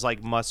 1 is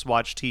like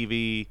must-watch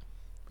TV.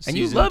 And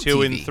you Season love 2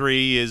 TV. and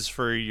 3 is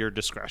for your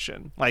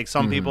discretion. Like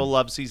some people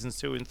love seasons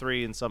 2 and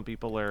 3, and some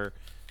people are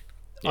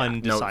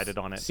undecided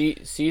on it.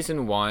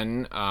 Season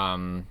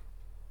 1,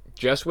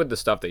 just with the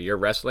stuff that you're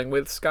wrestling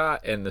with,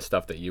 Scott, and the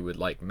stuff that you would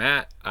like,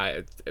 Matt,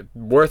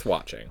 worth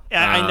watching.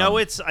 I know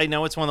it's one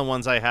of the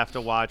ones I have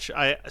to watch.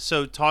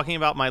 So talking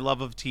about my love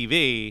of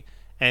TV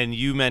and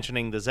you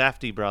mentioning the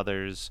Safdie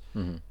brothers,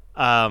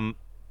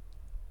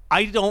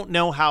 I don't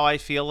know how I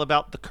feel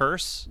about The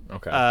Curse,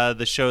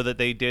 the show that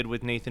they did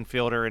with Nathan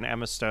Fielder and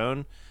Emma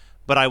Stone,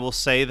 but I will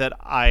say that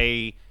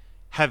I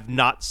have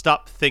not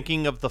stopped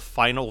thinking of the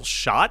final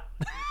shot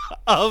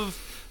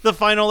of the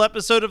final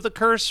episode of The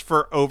Curse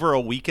for over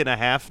a week and a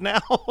half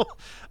now.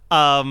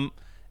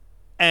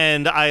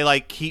 And I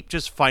like keep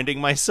just finding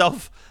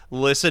myself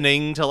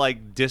listening to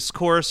like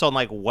discourse on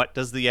like what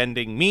does the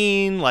ending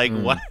mean, like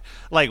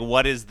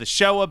what is the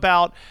show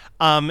about.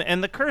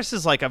 And The Curse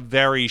is like a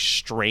very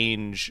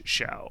strange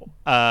show.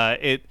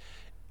 I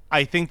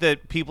think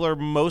that people are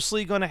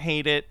mostly going to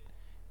hate it,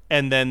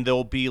 and then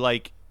there'll be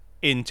like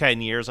in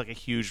 10 years like a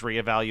huge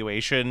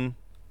reevaluation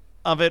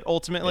of it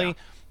ultimately. Yeah.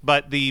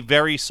 But the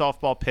very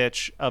softball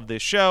pitch of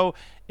this show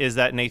is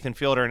that Nathan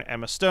Fielder and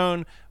Emma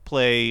Stone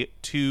play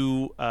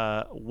 2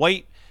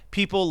 white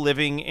people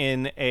living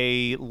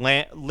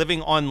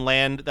on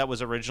land that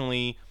was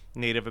originally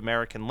Native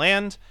American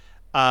land,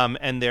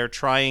 and they're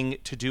trying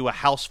to do a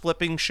house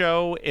flipping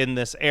show in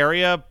this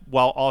area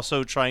while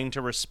also trying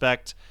to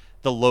respect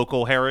the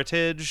local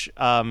heritage,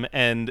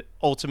 and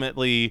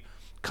ultimately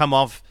come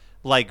off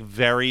like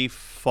very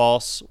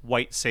false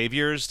white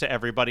saviors to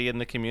everybody in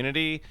the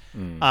community.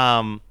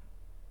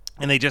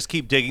 And they just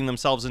keep digging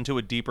themselves into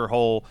a deeper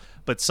hole,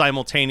 but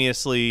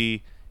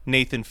simultaneously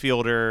Nathan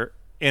Fielder,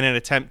 in an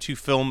attempt to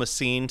film a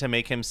scene to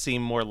make him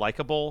seem more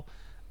likable,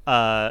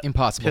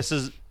 Impossible.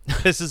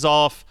 pisses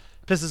off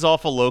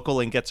a local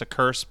and gets a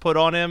curse put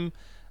on him.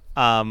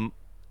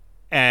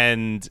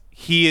 And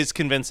he is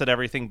convinced that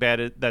everything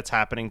bad that's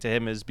happening to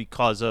him is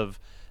because of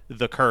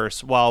the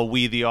curse, while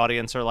we, the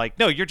audience, are like,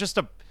 no, you're just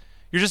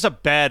a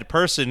bad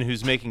person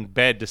who's making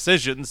bad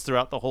decisions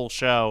throughout the whole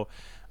show.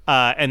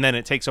 And then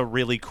it takes a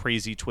really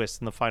crazy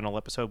twist in the final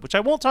episode, which I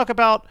won't talk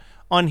about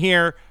on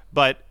here,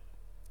 but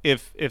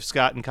if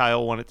Scott and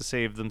Kyle wanted to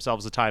save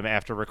themselves the time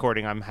after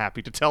recording, I'm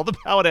happy to tell them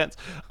how it ends.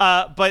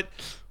 But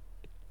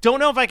don't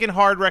know if I can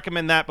hard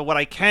recommend that, but what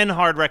I can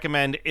hard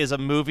recommend is a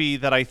movie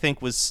that I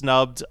think was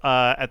snubbed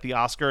at the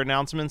Oscar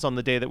announcements on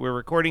the day that we're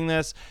recording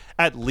this,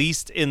 at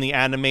least in the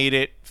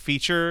animated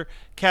feature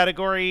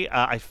category.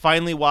 I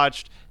finally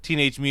watched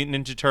Teenage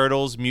Mutant Ninja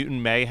Turtles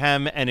Mutant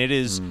Mayhem, and it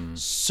is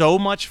so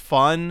much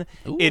fun.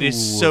 Ooh. It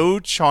is so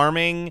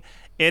charming.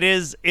 It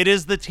is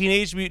the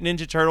Teenage Mutant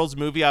Ninja Turtles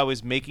movie I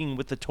was making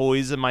with the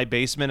toys in my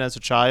basement as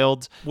a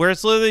child, where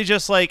it's literally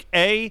just like,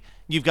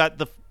 you've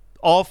got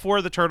all 4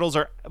 of the turtles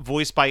are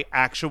voiced by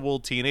actual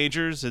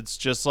teenagers. It's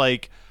just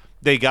like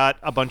they got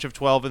a bunch of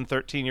 12 and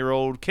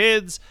 13-year-old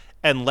kids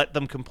and let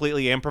them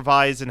completely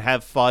improvise and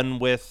have fun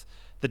with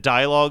the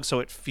dialogue,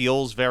 so it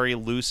feels very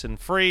loose and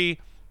free.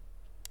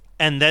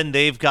 And then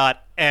they've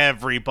got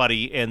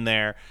everybody in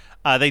there.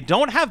 They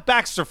don't have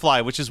Baxter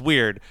Fly, which is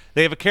weird.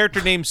 They have a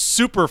character named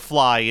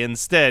Superfly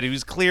instead,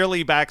 who's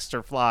clearly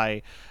Baxter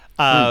Fly,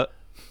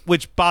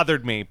 which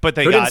bothered me. But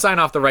they didn't sign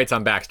off the rights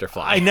on Baxter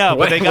Fly? I know,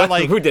 but they got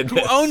like who did this?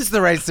 Who owns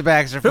the rights to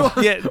Baxter Fly?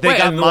 Yeah, they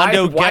got and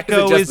Mondo why is it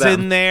Gecko just is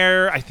them? in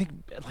there. I think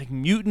like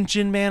Mutant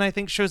Gin Man I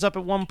think shows up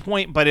at one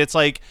point, but it's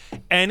like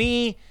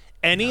any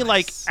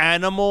like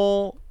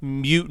animal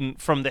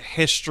mutant from the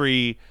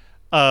history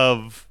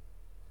of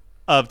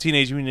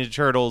Teenage Mutant Ninja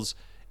Turtles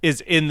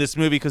is in this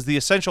movie, because the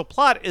essential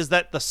plot is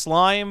that the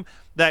slime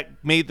that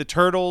made the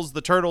turtles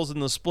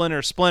and the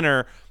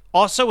Splinter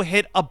also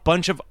hit a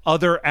bunch of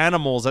other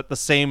animals at the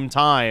same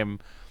time,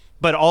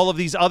 but all of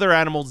these other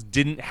animals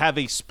didn't have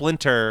a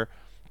Splinter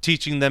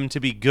teaching them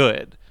to be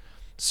good.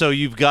 So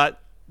you've got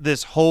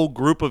this whole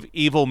group of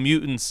evil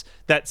mutants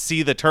that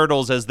see the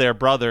turtles as their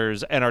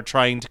brothers and are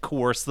trying to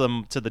coerce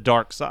them to the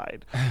dark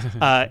side.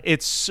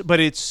 It's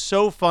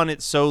so fun.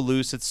 It's so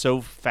loose. It's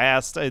so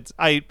fast.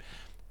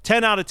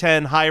 10 out of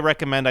 10, high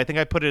recommend. I think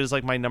I put it as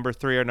like my number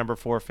 3 or number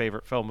 4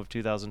 favorite film of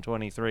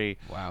 2023.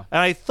 Wow. And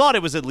I thought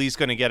it was at least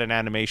going to get an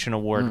animation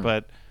award,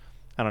 but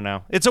I don't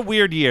know. It's a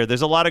weird year.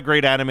 There's a lot of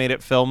great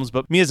animated films,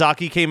 but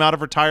Miyazaki came out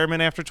of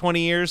retirement after 20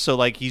 years, so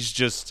like he's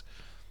just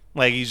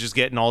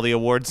getting all the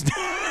awards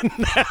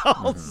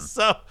now.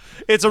 So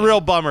it's a real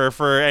bummer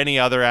for any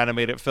other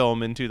animated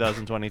film in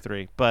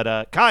 2023.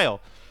 But Kyle,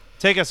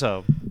 take us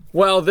home.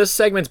 Well, this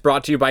segment's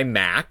brought to you by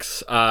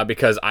Max,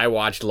 because I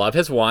watched Love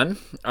Has Won,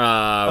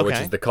 which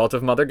is the Cult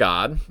of Mother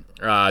God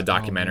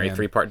documentary,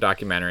 3-part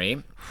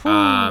documentary,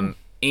 and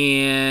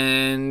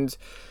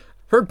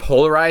heard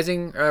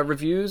polarizing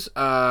reviews.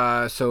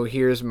 So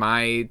here's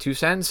my 2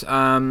 cents.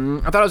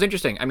 I thought it was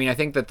interesting. I mean, I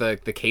think that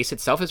the case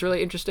itself is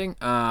really interesting.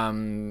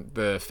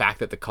 The fact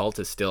that the cult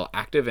is still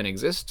active and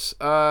exists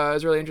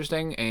is really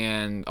interesting,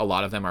 and a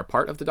lot of them are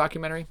part of the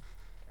documentary.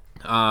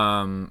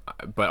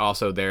 But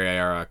also they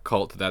are a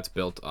cult that's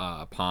built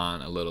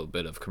upon a little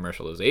bit of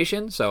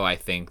commercialization, so I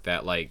think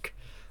that like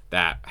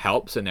that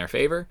helps in their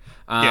favor.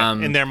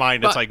 In their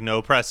mind, it's like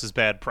no press is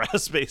bad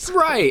press,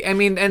 basically. Right. I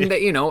mean, and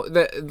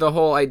the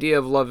whole idea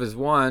of Love Is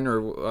One,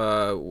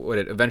 or what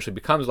it eventually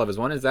becomes Love Is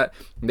One, is that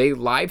they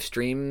live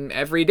stream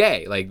every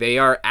day. Like they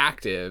are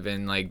active,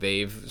 and like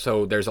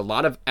so there's a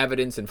lot of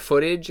evidence and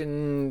footage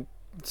and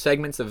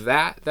segments of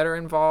that are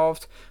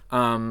involved.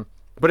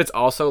 But it's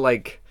also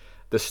like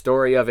the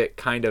story of it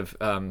kind of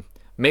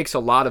makes a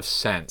lot of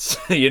sense,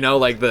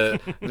 like the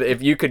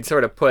if you could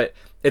sort of put,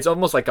 it's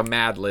almost like a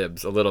Mad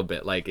Libs a little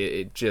bit, like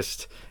it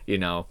just,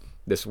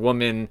 this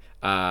woman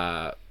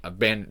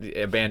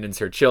abandons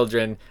her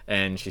children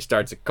and she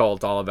starts a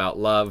cult all about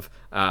love,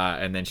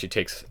 and then she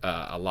takes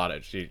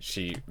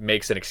she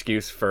makes an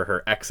excuse for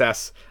her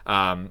excess,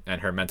 and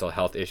her mental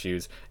health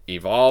issues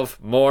evolve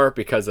more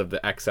because of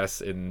the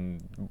excess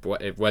in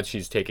what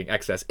she's taking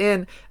excess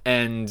in,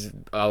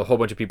 and a whole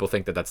bunch of people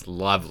think that that's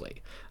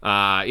lovely.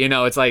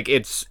 It's like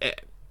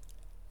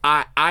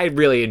I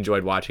really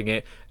enjoyed watching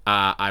it.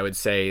 I would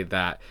say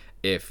that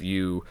if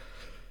you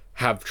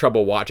have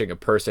trouble watching a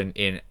person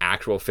in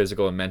actual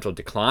physical and mental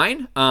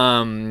decline,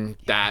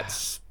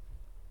 that's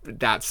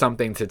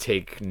something to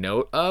take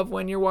note of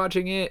when you're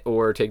watching it,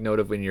 or take note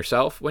of in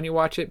yourself when you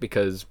watch it,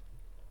 because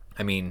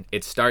I mean,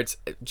 it starts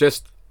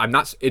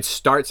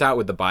out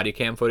with the body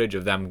cam footage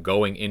of them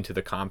going into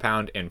the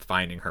compound and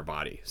finding her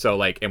body. So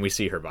like, and we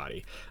see her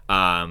body.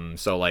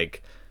 So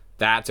like,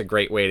 that's a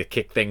great way to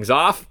kick things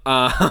off.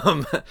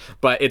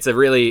 But it's a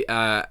really,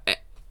 I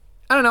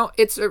don't know.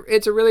 It's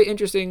a really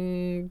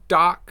interesting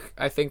doc.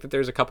 I think that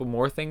there's a couple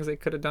more things they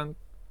could have done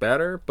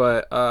better,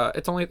 but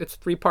it's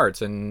 3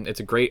 parts, and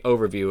it's a great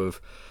overview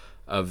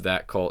of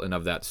that cult and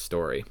of that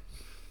story.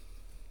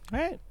 All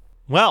right.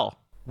 Well,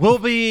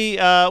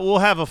 we'll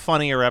have a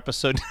funnier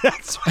episode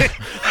next week.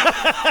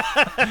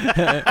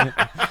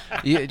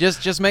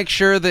 Just make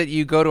sure that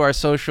you go to our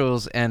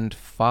socials and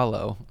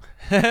follow.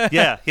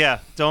 Yeah.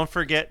 Don't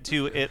forget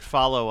to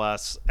follow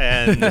us,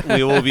 and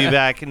we will be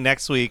back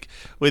next week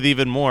with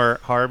even more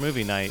Horror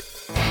Movie Night.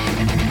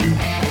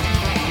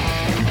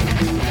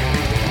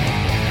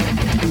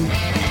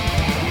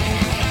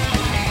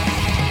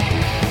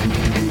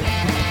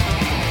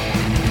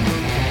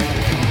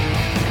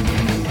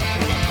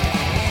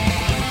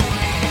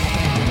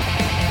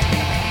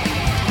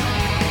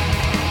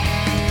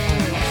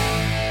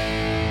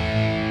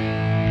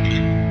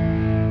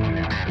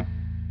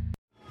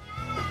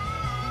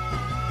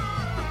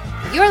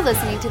 You're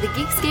listening to the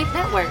Geekscape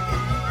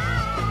Network.